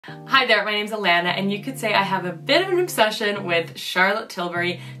Hi there, my name's Alana, and you could say I have a bit of an obsession with Charlotte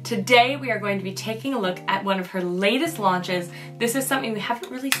Tilbury. Today we are going to be taking a look at one of her latest launches. This is something we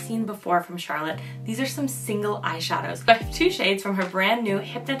haven't really seen before from Charlotte. These are some single eyeshadows. I have two shades from her brand new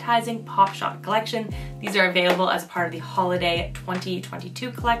Hypnotizing Pop Shot collection. These are available as part of the Holiday 2022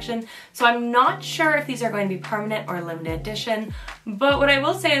 collection, so I'm not sure if these are going to be permanent or limited edition, but what I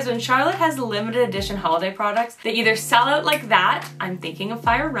will say is when Charlotte has limited edition holiday products, they either sell out like that, I'm thinking of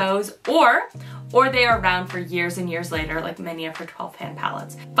Fire Rose, or they are around for years and years later, like many of her 12 pan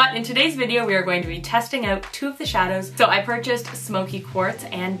palettes. But in today's video, we are going to be testing out two of the shadows. So I purchased Smokey Quartz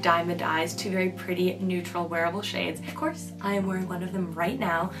and Diamond Eyes, two very pretty neutral wearable shades. Of course, I am wearing one of them right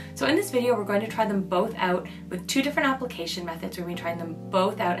now. So in this video, we're going to try them both out with two different application methods. We're going to be trying them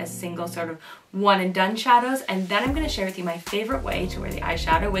both out as single sort of one and done shadows, and then I'm going to share with you my favorite way to wear the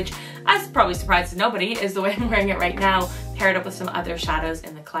eyeshadow, which, as probably surprises nobody, is the way I'm wearing it right now, paired up with some other shadows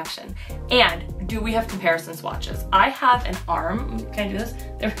in the collection. And do we have comparison swatches? I have an arm, can I do this?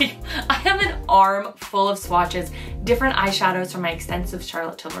 There we go. I have an arm full of swatches, different eyeshadows from my extensive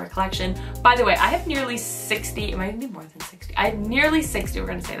Charlotte Tilbury collection. By the way, I have nearly 60, it might be more than 60, I have nearly 60, we're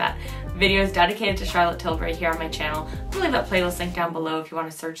going to say that, videos dedicated to Charlotte Tilbury here on my channel. I'll leave that playlist link down below if you want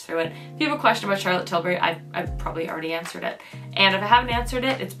to search through it. If you have a question about Charlotte Tilbury, I've probably already answered it. And if I haven't answered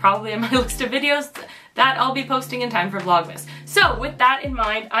it, it's probably in my list of videos that I'll be posting in time for Vlogmas. So with that in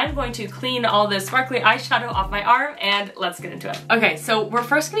mind, I'm going to clean all this sparkly eyeshadow off my arm and let's get into it. Okay, so we're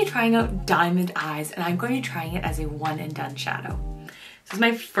first going to be trying out Diamond Eyes, and I'm going to be trying it as a one and done shadow. This is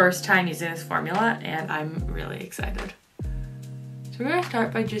my first time using this formula and I'm really excited. So we're going to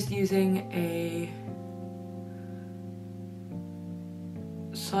start by just using a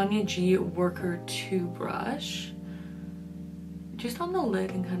Sonia G Worker 2 brush, just on the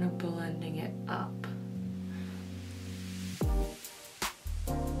lid and kind of blending it up.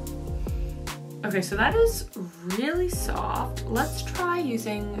 Okay, so that is really soft. Let's try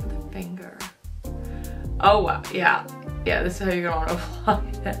using the finger. Oh wow, yeah, this is how you're gonna want to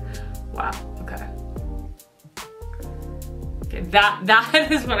apply it. Wow, okay. Okay,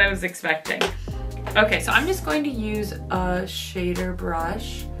 that is what I was expecting. Okay, so I'm just going to use a shader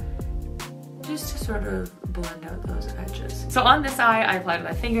brush just to sort of blend out those edges. So on this eye, I applied it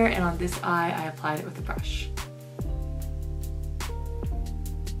with my finger, and on this eye, I applied it with a brush.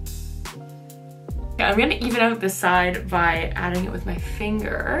 Okay, I'm gonna even out this side by adding it with my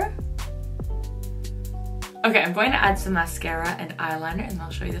finger. Okay, I'm going to add some mascara and eyeliner, and I'll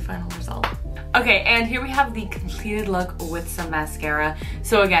show you the final result. Okay, and here we have the completed look with some mascara.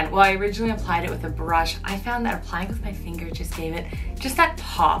 So again, while I originally applied it with a brush, I found that applying with my finger just gave it just that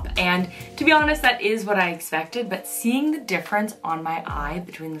pop. And to be honest, that is what I expected, but seeing the difference on my eye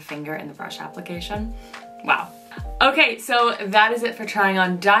between the finger and the brush application, wow. Okay, so that is it for trying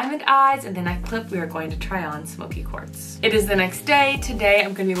on Diamond Eyes, and the next clip we are going to try on Smokey Quartz. It is the next day. Today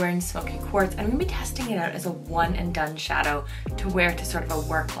I'm going to be wearing Smokey Quartz, and I'm going to be testing it out as a one and done shadow to wear to sort of a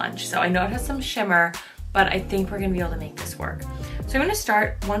work lunch. So I know it has some shimmer, but I think we're going to be able to make this work. So I'm going to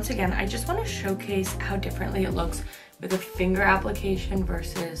start, once again, I just want to showcase how differently it looks with a finger application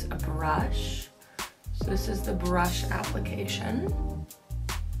versus a brush. So this is the brush application.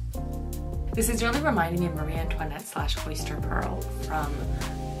 This is really reminding me of Marie Antoinette / Oyster Pearl from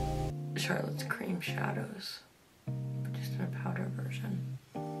Charlotte's Cream Shadows, but just in a powder version.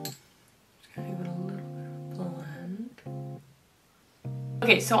 Just gonna give it a little bit of blend.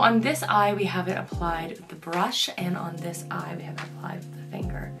 Okay, so on this eye we have it applied with the brush, and on this eye we have it applied with the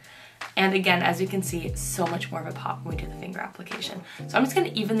finger. And again, as you can see, so much more of a pop when we do the finger application. So I'm just going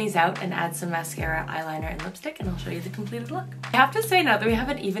to even these out and add some mascara, eyeliner, and lipstick, and I'll show you the completed look. I have to say, now that we have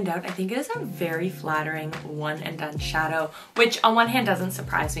it evened out, I think it is a very flattering one and done shadow, which on one hand doesn't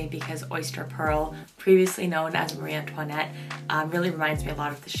surprise me because Oyster Pearl, previously known as Marie Antoinette, really reminds me a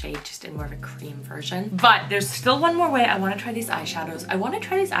lot of the shade, just in more of a cream version. But there's still one more way I want to try these eyeshadows. I want to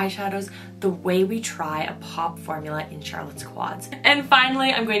try these eyeshadows the way we try a pop formula in Charlotte's Quads. And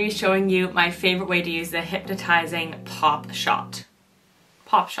finally, I'm going to be showing you my favorite way to use the Hypnotizing Pop Shot.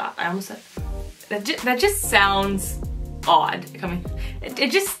 Pop Shot, I almost said, that just sounds odd.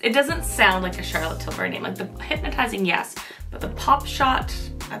 It doesn't sound like a Charlotte Tilbury name. Like the Hypnotizing, yes, but the Pop Shot,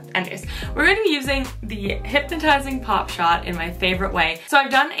 anyways. We're going to be using the Hypnotizing Pop Shot in my favorite way. So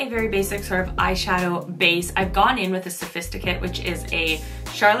I've done a very basic sort of eyeshadow base. I've gone in with a Sophisticate, which is a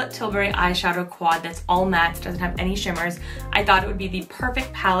Charlotte Tilbury eyeshadow quad that's all mattes, doesn't have any shimmers. I thought it would be the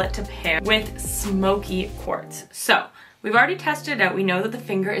perfect palette to pair with Smokey Quartz. So we've already tested it out. We know that the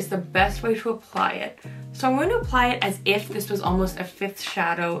finger is the best way to apply it. So I'm going to apply it as if this was almost a fifth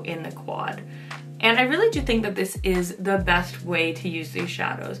shadow in the quad. And I really do think that this is the best way to use these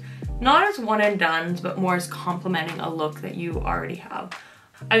shadows. Not as one and dones, but more as complementing a look that you already have.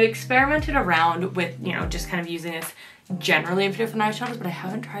 I've experimented around with, you know, just kind of using this generally with different eyeshadows, but I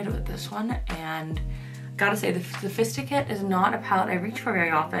haven't tried it with this one. And gotta say, the Sophisticate is not a palette I reach for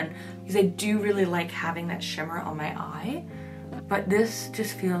very often because I do really like having that shimmer on my eye. But this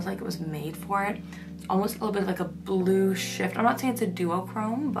just feels like it was made for it. It's almost a little bit like a blue shift. I'm not saying it's a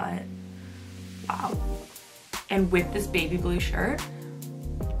duochrome, but wow. And with this baby blue shirt,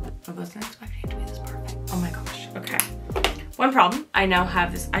 I wasn't expecting it to be this perfect. Oh my gosh, okay. One problem, I now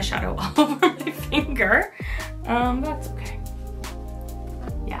have this eyeshadow all over my finger. That's okay.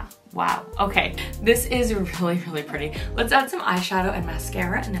 Yeah, wow, okay. This is really, really pretty. Let's add some eyeshadow and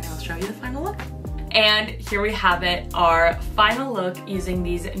mascara and then I will show you the final look. And here we have it, our final look using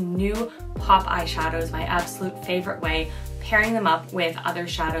these new pop eyeshadows, my absolute favorite way, pairing them up with other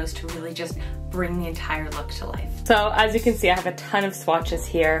shadows to really just bring the entire look to life. So as you can see, I have a ton of swatches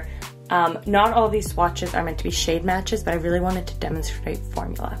here. Not all of these swatches are meant to be shade matches, but I really wanted to demonstrate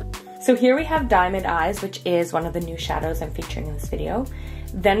formula. So here we have Diamond Eyes, which is one of the new shadows I'm featuring in this video.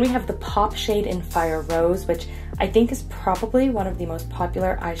 Then we have the Pop shade in Fire Rose, which I think is probably one of the most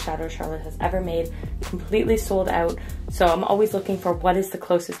popular eyeshadows Charlotte has ever made, completely sold out. So I'm always looking for what is the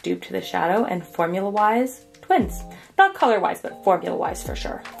closest dupe to the shadow, and formula-wise, twins. Not color-wise, but formula-wise for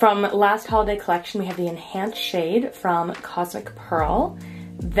sure. From last holiday collection, we have the Enhanced shade from Cosmic Pearl.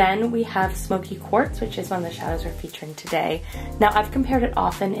 Then we have Smokey Quartz, which is one of the shadows we're featuring today. Now I've compared it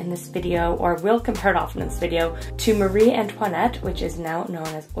often in this video, or will compare it often in this video, to Marie Antoinette, which is now known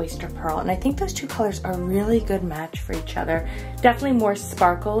as Oyster Pearl. And I think those two colors are a really good match for each other. Definitely more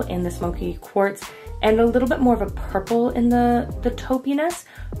sparkle in the Smokey Quartz and a little bit more of a purple in the taupiness,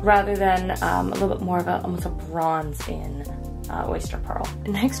 rather than a little bit more of almost a bronze in Oyster Pearl.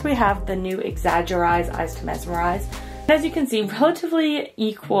 Next we have the new Exaggerize Eyes to Mesmerize. As you can see, relatively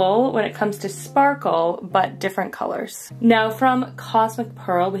equal when it comes to sparkle, but different colors. Now from Cosmic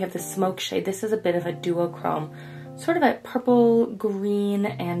Pearl, we have the Smoke shade. This is a bit of a duochrome, sort of a purple, green,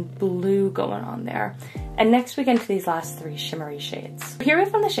 and blue going on there. And next we get into these last three shimmery shades. Here we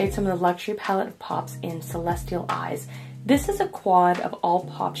have on the shades some of the luxury palette of pops in Celestial Eyes. This is a quad of all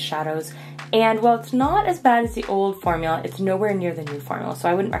pop shadows, and while it's not as bad as the old formula, it's nowhere near the new formula, so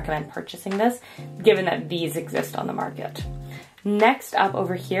I wouldn't recommend purchasing this, given that these exist on the market. Next up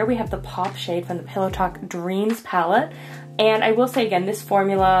over here, we have the Pop shade from the Pillow Talk Dreams palette, and I will say again, this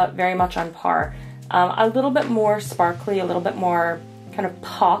formula very much on par. A little bit more sparkly, a little bit more kind of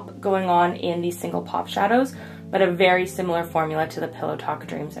pop going on in these single pop shadows, but a very similar formula to the Pillow Talk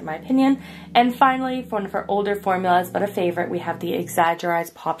Dreams in my opinion. And finally, for one of our older formulas, but a favorite, we have the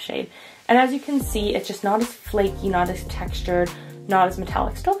Exaggerize Pop shade. And as you can see, it's just not as flaky, not as textured, not as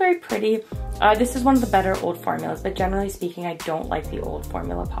metallic, still very pretty. This is one of the better old formulas, but generally speaking, I don't like the old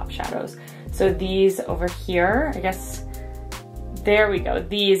formula pop shadows. So these over here, I guess, there we go.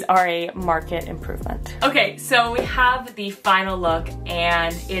 These are a market improvement. Okay, so we have the final look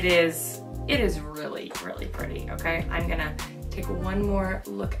and it is really, really pretty, okay? I'm gonna take one more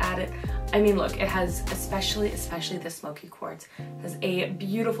look at it. I mean, look, it has, especially the Smokey Quartz, has a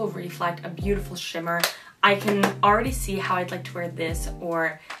beautiful reflect, a beautiful shimmer. I can already see how I'd like to wear this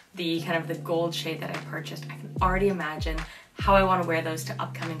or the kind of the gold shade that I purchased. I can already imagine how I want to wear those to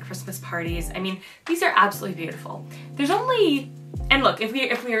upcoming Christmas parties. I mean, these are absolutely beautiful. There's only, and look, if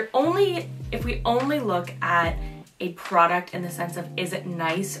we only look at a product in the sense of is it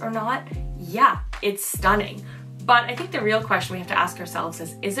nice or not, yeah, it's stunning. But I think the real question we have to ask ourselves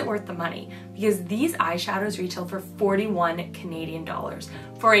is it worth the money? Because these eyeshadows retail for 41 Canadian dollars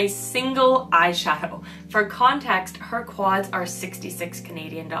for a single eyeshadow. For context, her quads are 66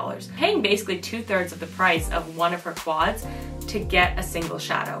 Canadian dollars. Paying basically 2/3 of the price of one of her quads to get a single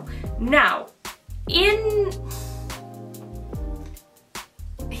shadow. Now,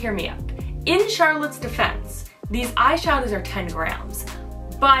 hear me out. In Charlotte's defense, these eyeshadows are 10 grams,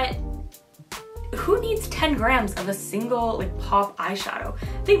 but who needs 10 grams of a single like pop eyeshadow?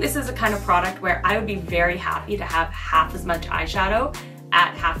 I think this is a kind of product where I would be very happy to have half as much eyeshadow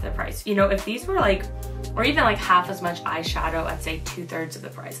at half the price. You know, if these were like, or even like half as much eyeshadow at say 2/3 of the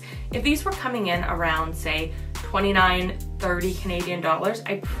price. If these were coming in around say 29, 30 Canadian dollars,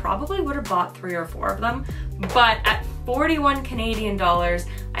 I probably would have bought 3 or 4 of them. But at 41 Canadian dollars,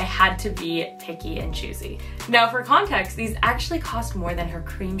 I had to be picky and choosy. Now for context, these actually cost more than her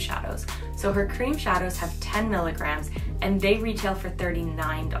cream shadows. So her cream shadows have 10 milligrams and they retail for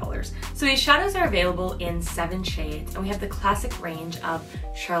 $39. So these shadows are available in 7 shades, and we have the classic range of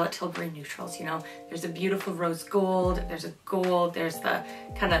Charlotte Tilbury neutrals. You know, there's a beautiful rose gold, there's a gold, there's the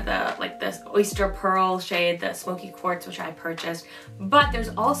kind of the like this oyster pearl shade, the Smokey Quartz, which I purchased, but there's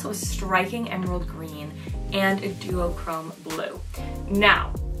also a striking emerald green and a duochrome blue.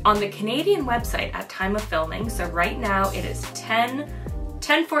 Now, on the Canadian website at time of filming, so right now it is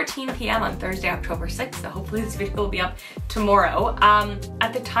 10:14 p.m. on Thursday, October 6th, so hopefully this video will be up tomorrow.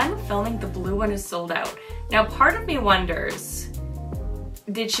 At the time of filming, the blue one is sold out. Now, part of me wonders,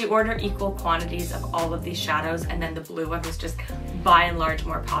 did she order equal quantities of all of these shadows and then the blue one was just by and large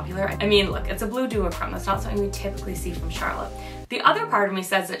more popular? I mean, look, it's a blue duochrome. That's not something we typically see from Charlotte. The other part of me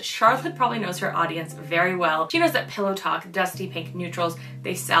says that Charlotte probably knows her audience very well. She knows that Pillow Talk, Dusty Pink neutrals,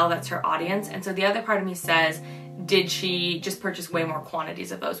 they sell, that's her audience. And so the other part of me says, did she just purchase way more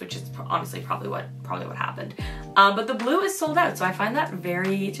quantities of those, which is honestly probably what happened. But the blue is sold out, so I find that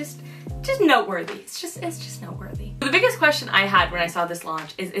very just noteworthy. It's just noteworthy. The biggest question I had when I saw this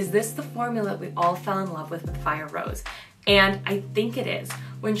launch is this the formula we all fell in love with Fire Rose? And I think it is.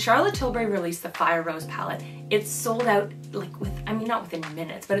 When Charlotte Tilbury released the Fire Rose palette, it sold out like not within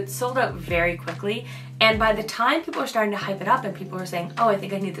minutes, but it sold out very quickly. And by the time people were starting to hype it up and people were saying, oh, I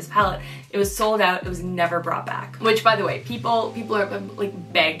think I need this palette, it was sold out, it was never brought back. Which, by the way, people are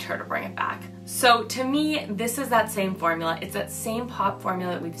like begged her to bring it back. So to me, this is that same formula. It's that same pop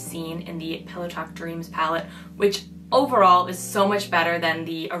formula that we've seen in the Pillow Talk Dreams palette, which overall is so much better than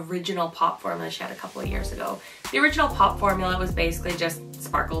the original pop formula she had a couple of years ago. The original pop formula was basically just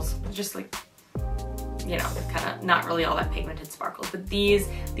sparkles, just like, you know, kind of not really all that pigmented sparkles, but these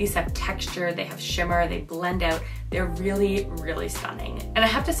have texture, they have shimmer, they blend out, they're really, really stunning. And I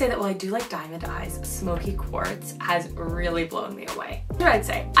have to say that while I do like diamond eyes, Smokey Quartz has really blown me away. What I'd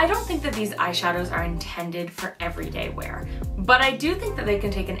say, I don't think that these eyeshadows are intended for everyday wear, but I do think that they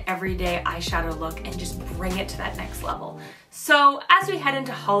can take an everyday eyeshadow look and just bring it to that next level. So as we head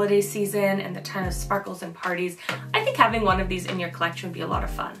into holiday season and the time of sparkles and parties, I think having one of these in your collection would be a lot of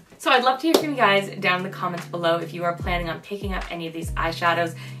fun. So I'd love to hear from you guys down in the comments below if you are planning on picking up any of these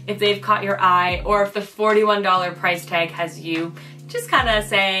eyeshadows, if they've caught your eye, or if the $41 price tag has you just kind of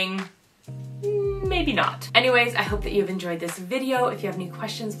saying, maybe not. Anyways, I hope that you've enjoyed this video. If you have any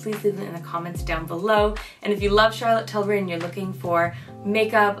questions, please leave them in the comments down below. And if you love Charlotte Tilbury and you're looking for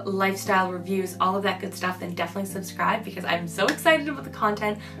makeup, lifestyle reviews, all of that good stuff, then definitely subscribe because I'm so excited about the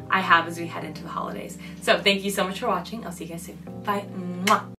content I have as we head into the holidays. So thank you so much for watching. I'll see you guys soon. Bye. Mwah.